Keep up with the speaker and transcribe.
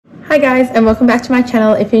Hi guys, and welcome back to my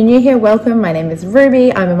channel. If you're new here, welcome. My name is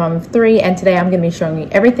Ruby. I'm a mom of 3 and today I'm going to be showing you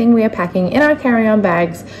everything we are packing in our carry-on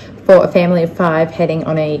bags for a family of 5 heading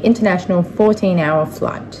on an international 14-hour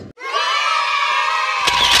flight.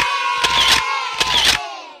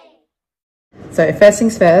 So first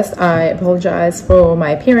things first, I apologize for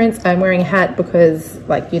my appearance. I'm wearing a hat because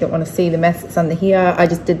you don't want to see the mess that's under here. I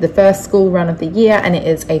just did the first school run of the year and it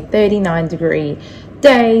is a 39-degree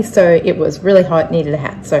day, so it was really hot, needed a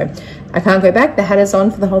hat. So I can't go back, the hat is on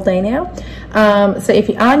for the whole day now. So if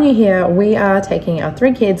you are new here, we are taking our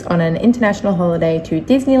 3 kids on an international holiday to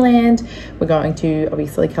Disneyland. We're going to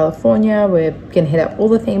obviously California. We're gonna hit up all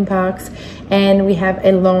the theme parks and we have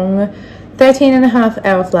a long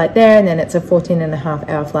 13.5-hour flight there, and then it's a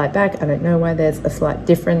 14.5-hour flight back. I don't know why there's a slight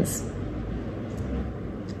difference.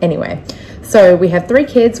 Anyway, so we have 3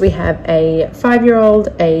 kids. We have a 5-year-old,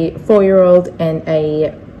 a 4-year-old, and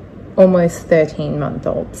a almost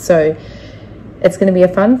 13-month-old. So it's going to be a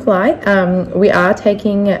fun flight. We are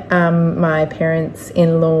taking my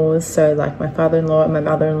parents-in-laws, so like my father-in-law and my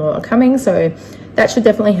mother-in-law are coming, so that should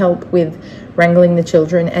definitely help with wrangling the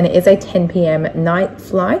children. And it is a 10 p.m. night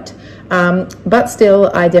flight, but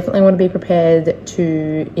still I definitely want to be prepared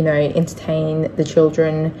to, you know, entertain the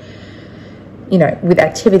children, you know, with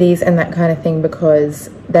activities and that kind of thing, because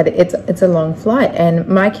it's a long flight. And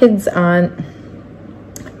my kids aren't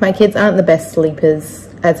the best sleepers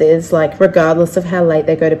as is. Like, regardless of how late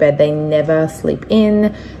they go to bed, they never sleep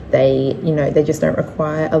in. They, you know, they just don't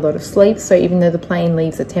require a lot of sleep. So even though the plane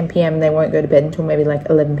leaves at 10 p.m. they won't go to bed until maybe like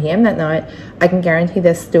 11 p.m. that night, I can guarantee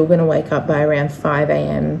they're still going to wake up by around 5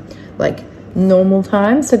 a.m. like normal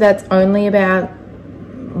time. So that's only about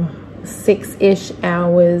 6-ish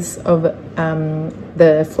hours of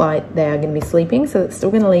the flight they are going to be sleeping. So it's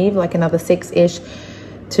still going to leave like another 6-ish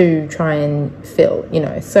to try and fill, you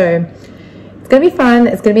know. So it's going to be fun.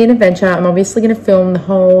 It's going to be an adventure. I'm obviously going to film the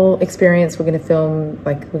whole experience. We're going to film,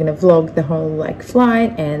 like, we're going to vlog the whole like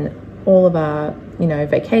flight and all of our, you know,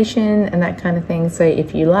 vacation and that kind of thing. So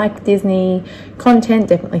if you like Disney content,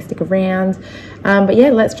 definitely stick around. But yeah,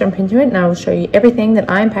 let's jump into it and I will show you everything that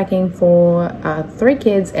I'm packing for our 3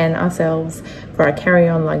 kids and ourselves for our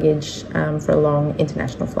carry-on luggage for a long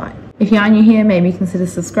international flight. If you are new here, maybe consider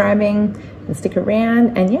subscribing and stick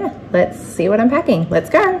around, and yeah, let's see what I'm packing. Let's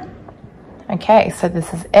go. Okay, so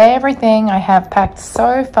this is everything I have packed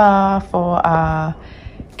so far for our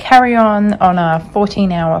carry-on on a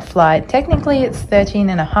 14-hour flight. Technically it's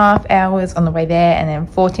 13.5 hours on the way there and then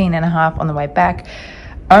 14.5 on the way back.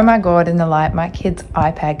 Oh my god, in the light, my kids'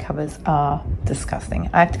 iPad covers are disgusting.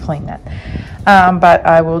 I have to clean that. But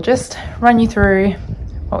I will just run you through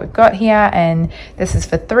what we've got here, and this is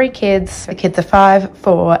for 3 kids. The kids are 5,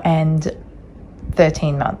 4 and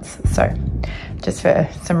 13 months, so just for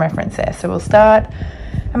some reference there. So we'll start,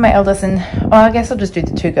 and my eldest, and well, I guess I'll just do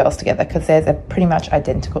the 2 girls together because theirs are pretty much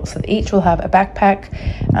identical. So they each will have a backpack.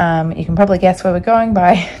 You can probably guess where we're going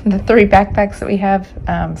by the 3 backpacks that we have.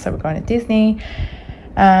 So we're going to Disney.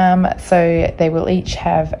 So they will each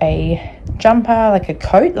have a jumper, like a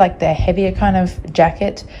coat, like the heavier kind of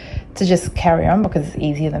jacket to just carry on because it's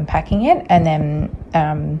easier than packing it, and then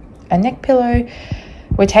a neck pillow.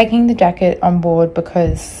 We're taking the jacket on board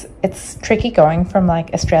because it's tricky going from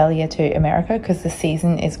like Australia to America because the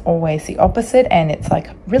season is always the opposite, and it's like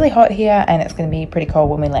really hot here and it's going to be pretty cold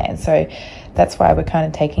when we land. So that's why we're kind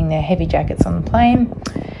of taking their heavy jackets on the plane.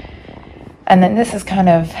 And then this is kind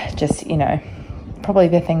of just, you know, probably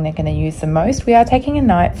the thing they're going to use the most. We are taking a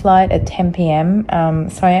night flight at 10 p.m.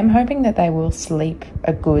 So I am hoping that they will sleep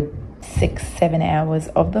a good 6-7 hours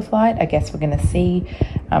of the flight. I guess we're going to see.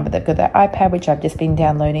 But they've got their iPad, which I've just been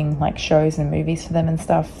downloading like shows and movies for them and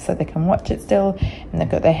stuff so they can watch it still. And they've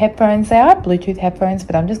got their headphones. They are Bluetooth headphones,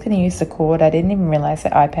 but I'm just going to use the cord. I didn't even realize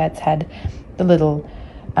that iPads had the little,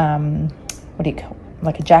 what do you call it?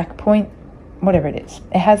 Like a jack point, whatever it is.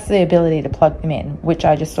 It has the ability to plug them in, which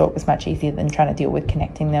I just thought was much easier than trying to deal with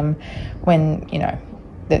connecting them when, you know,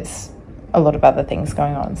 there's a lot of other things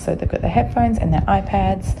going on. So they've got their headphones and their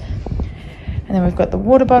iPads. And then we've got the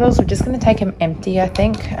water bottles. We're just going to take them empty, I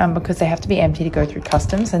think, because they have to be empty to go through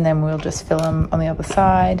customs, and then we'll just fill them on the other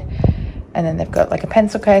side. And then they've got like a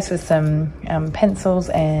pencil case with some pencils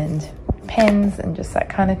and pens and just that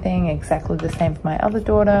kind of thing, exactly the same for my other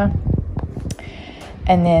daughter.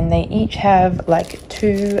 And then they each have like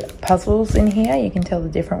 2 puzzles in here. You can tell the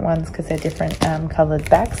different ones because they're different colored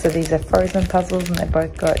backs. So these are Frozen puzzles, and they've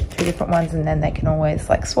both got 2 different ones, and then they can always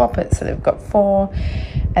like swap it. So they've got 4,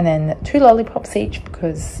 and then 2 lollipops each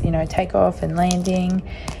because, you know, takeoff and landing.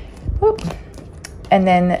 Whoop. And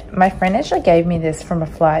then my friend actually gave me this from a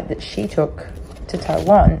flight that she took to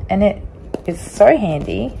Taiwan, and it is so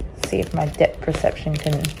handy. see if my depth perception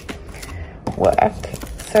can work.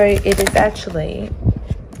 So it is actually,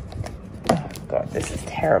 oh god, this is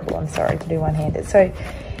terrible, I'm sorry to do one-handed. So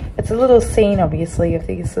it's a little scene, obviously, of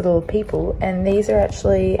these little people, and these are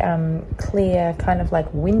actually clear kind of like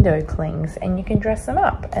window clings, and you can dress them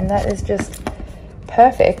up, and that is just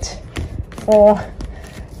perfect for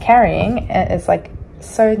carrying. It's like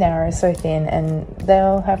so narrow, so thin, and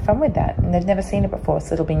they'll have fun with that, and they've never seen it before,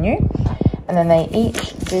 so it'll be new. And then they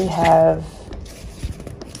each do have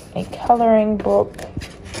a colouring book,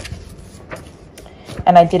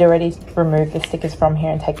 and I did already remove the stickers from here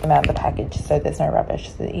and take them out of the package, so there's no rubbish.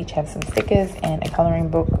 So they each have some stickers and a colouring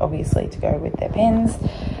book, obviously, to go with their pens.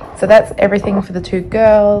 So that's everything for the two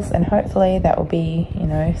girls, and hopefully that will be, you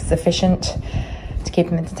know, sufficient to keep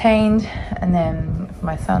them entertained. And then for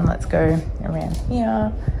my son, let's go around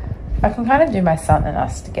here. I can kind of do my son and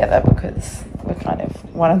us together because we're kind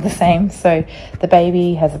of one of the same. So the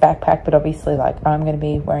baby has a backpack, but obviously like I'm going to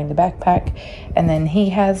be wearing the backpack, and then he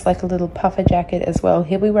has like a little puffer jacket as well.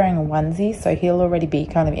 He'll be wearing a onesie, so he'll already be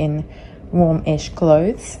kind of in warm-ish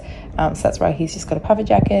clothes. So that's why he's just got a puffer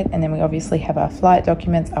jacket. And then we obviously have our flight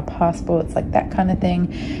documents, our passports, like that kind of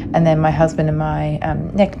thing. And then my husband and my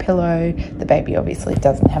neck pillow. The baby obviously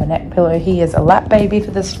doesn't have a neck pillow. He is a lap baby for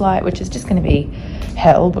this flight, which is just going to be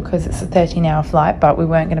hell because it's a 13-hour flight, but we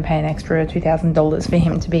weren't going to pay an extra $2,000 for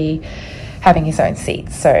him to be having his own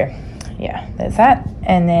seats. So yeah, there's that.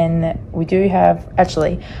 And then we do have,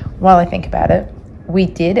 actually, while I think about it, we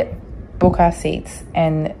did book our seats,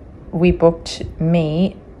 and we booked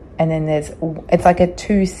me, and then it's like a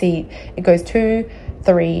 2-seat, it goes 2,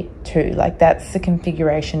 3, 2, like that's the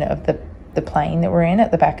configuration of the plane that we're in.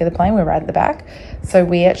 At the back of the plane, we're right at the back. So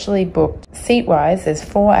we actually booked seat wise, there's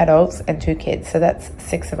 4 adults and 2 kids, so that's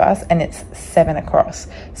 6 of us, and it's 7 across.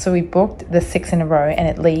 So we booked the 6 in a row, and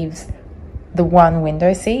it leaves the 1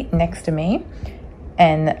 window seat next to me.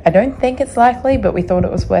 And I don't think it's likely, but we thought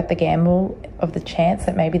it was worth the gamble of the chance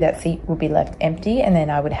that maybe that seat would be left empty, and then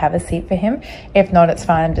I would have a seat for him. If not, it's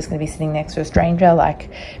fine. I'm just going to be sitting next to a stranger. Like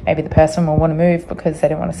maybe the person will want to move because they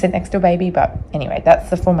don't want to sit next to a baby. But anyway, that's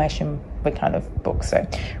the formation we kind of booked. So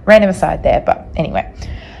random aside there, but anyway.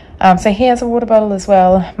 So he has a water bottle as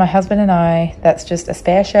well. My husband and I, that's just a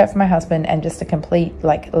spare shirt for my husband and just a complete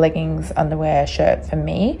like leggings, underwear shirt for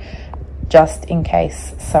me, just in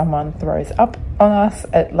case someone throws up on us.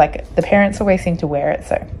 Like the parents always seem to wear it,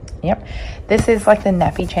 so yep. This is like the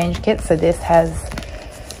nappy change kit. So this has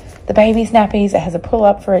the baby's nappies. It has a pull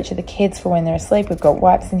up for each of the kids for when they're asleep. We've got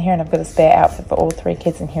wipes in here, and I've got a spare outfit for all 3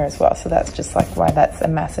 kids in here as well. So that's just like why that's a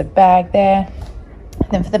massive bag there.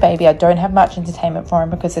 And then for the baby, I don't have much entertainment for him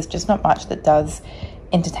because there's just not much that does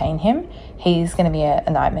entertain him. He's going to be a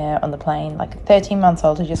nightmare on the plane. Like 13 months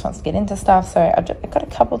old, he just wants to get into stuff. So I've got a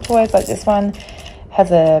couple toys. Like this one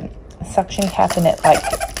has a suction cap in it, like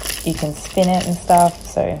you can spin it and stuff.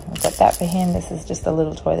 So I've got that for him. This is just a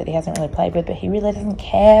little toy that he hasn't really played with, but he really doesn't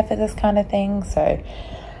care for this kind of thing. So,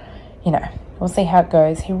 you know, we'll see how it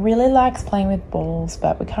goes. He really likes playing with balls,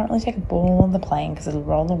 but we can't really take a ball on the plane because it'll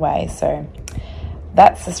roll away. So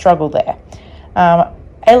that's the struggle there.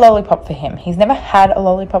 A lollipop for him. He's never had a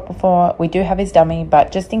lollipop before. We do have his dummy,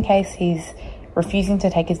 but just in case he's refusing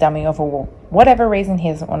to take his dummy off or whatever reason he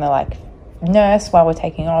doesn't want to like nurse while we're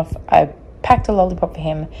taking off, I packed a lollipop for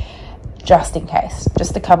him just in case,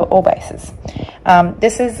 just to cover all bases.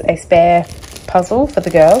 This is a spare puzzle for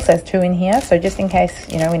the girls. There's 2 in here, so just in case,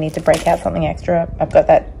 you know, we need to break out something extra, I've got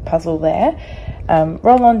that puzzle there.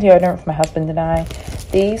 Roll-on deodorant for my husband and I.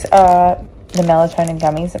 These are the melatonin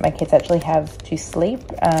gummies that my kids actually have to sleep.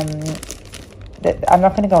 I'm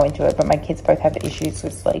not going to go into it, but my kids both have issues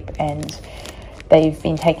with sleep, and they've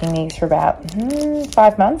been taking these for about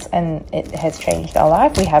 5 months, and it has changed our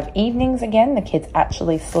life. We have evenings again. The kids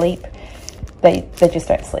actually sleep. They just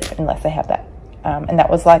don't sleep unless they have that. And that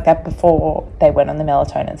was like that before they went on the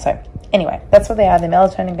melatonin. So anyway, that's what they are, the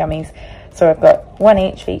melatonin gummies. So I've got 1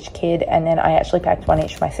 each for each kid, and then I actually packed 1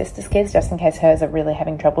 each for my sister's kids, just in case hers are really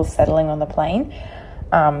having trouble settling on the plane.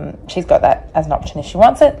 She's got that as an option if she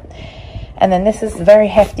wants it. And then this is a very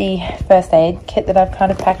hefty first aid kit that I've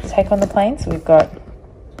kind of packed to take on the plane. So we've got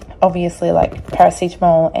obviously like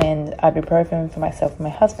paracetamol and ibuprofen for myself and my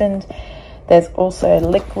husband. There's also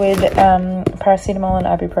liquid paracetamol and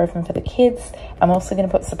ibuprofen for the kids. I'm also going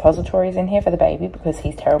to put suppositories in here for the baby because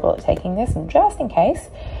he's terrible at taking this, and just in case.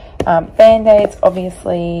 Band-aids,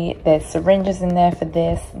 obviously. There's syringes in there for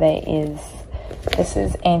this. This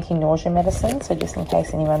is anti-nausea medicine, so just in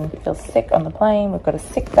case anyone feels sick on the plane. We've got a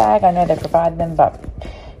sick bag. I know they provide them, but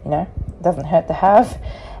you know, it doesn't hurt to have.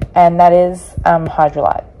 And that is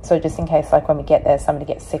Hydrolyte. So just in case, like when we get there, somebody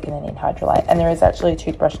gets sick and they need Hydrolyte. And there is actually a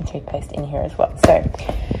toothbrush and toothpaste in here as well. So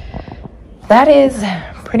that is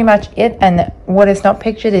pretty much it. And what is not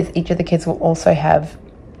pictured is each of the kids will also have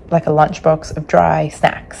like a lunchbox of dry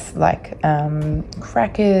snacks, like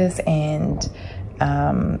crackers and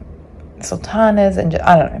sultanas and just,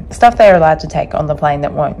 I don't know, stuff they are allowed to take on the plane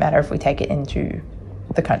that won't matter if we take it into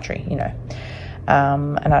the country, you know.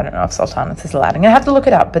 And I don't know if sultanas is allowed. I'm gonna have to look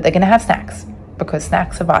it up, but they're gonna have snacks because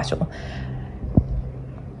snacks are vital.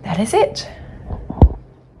 That is it.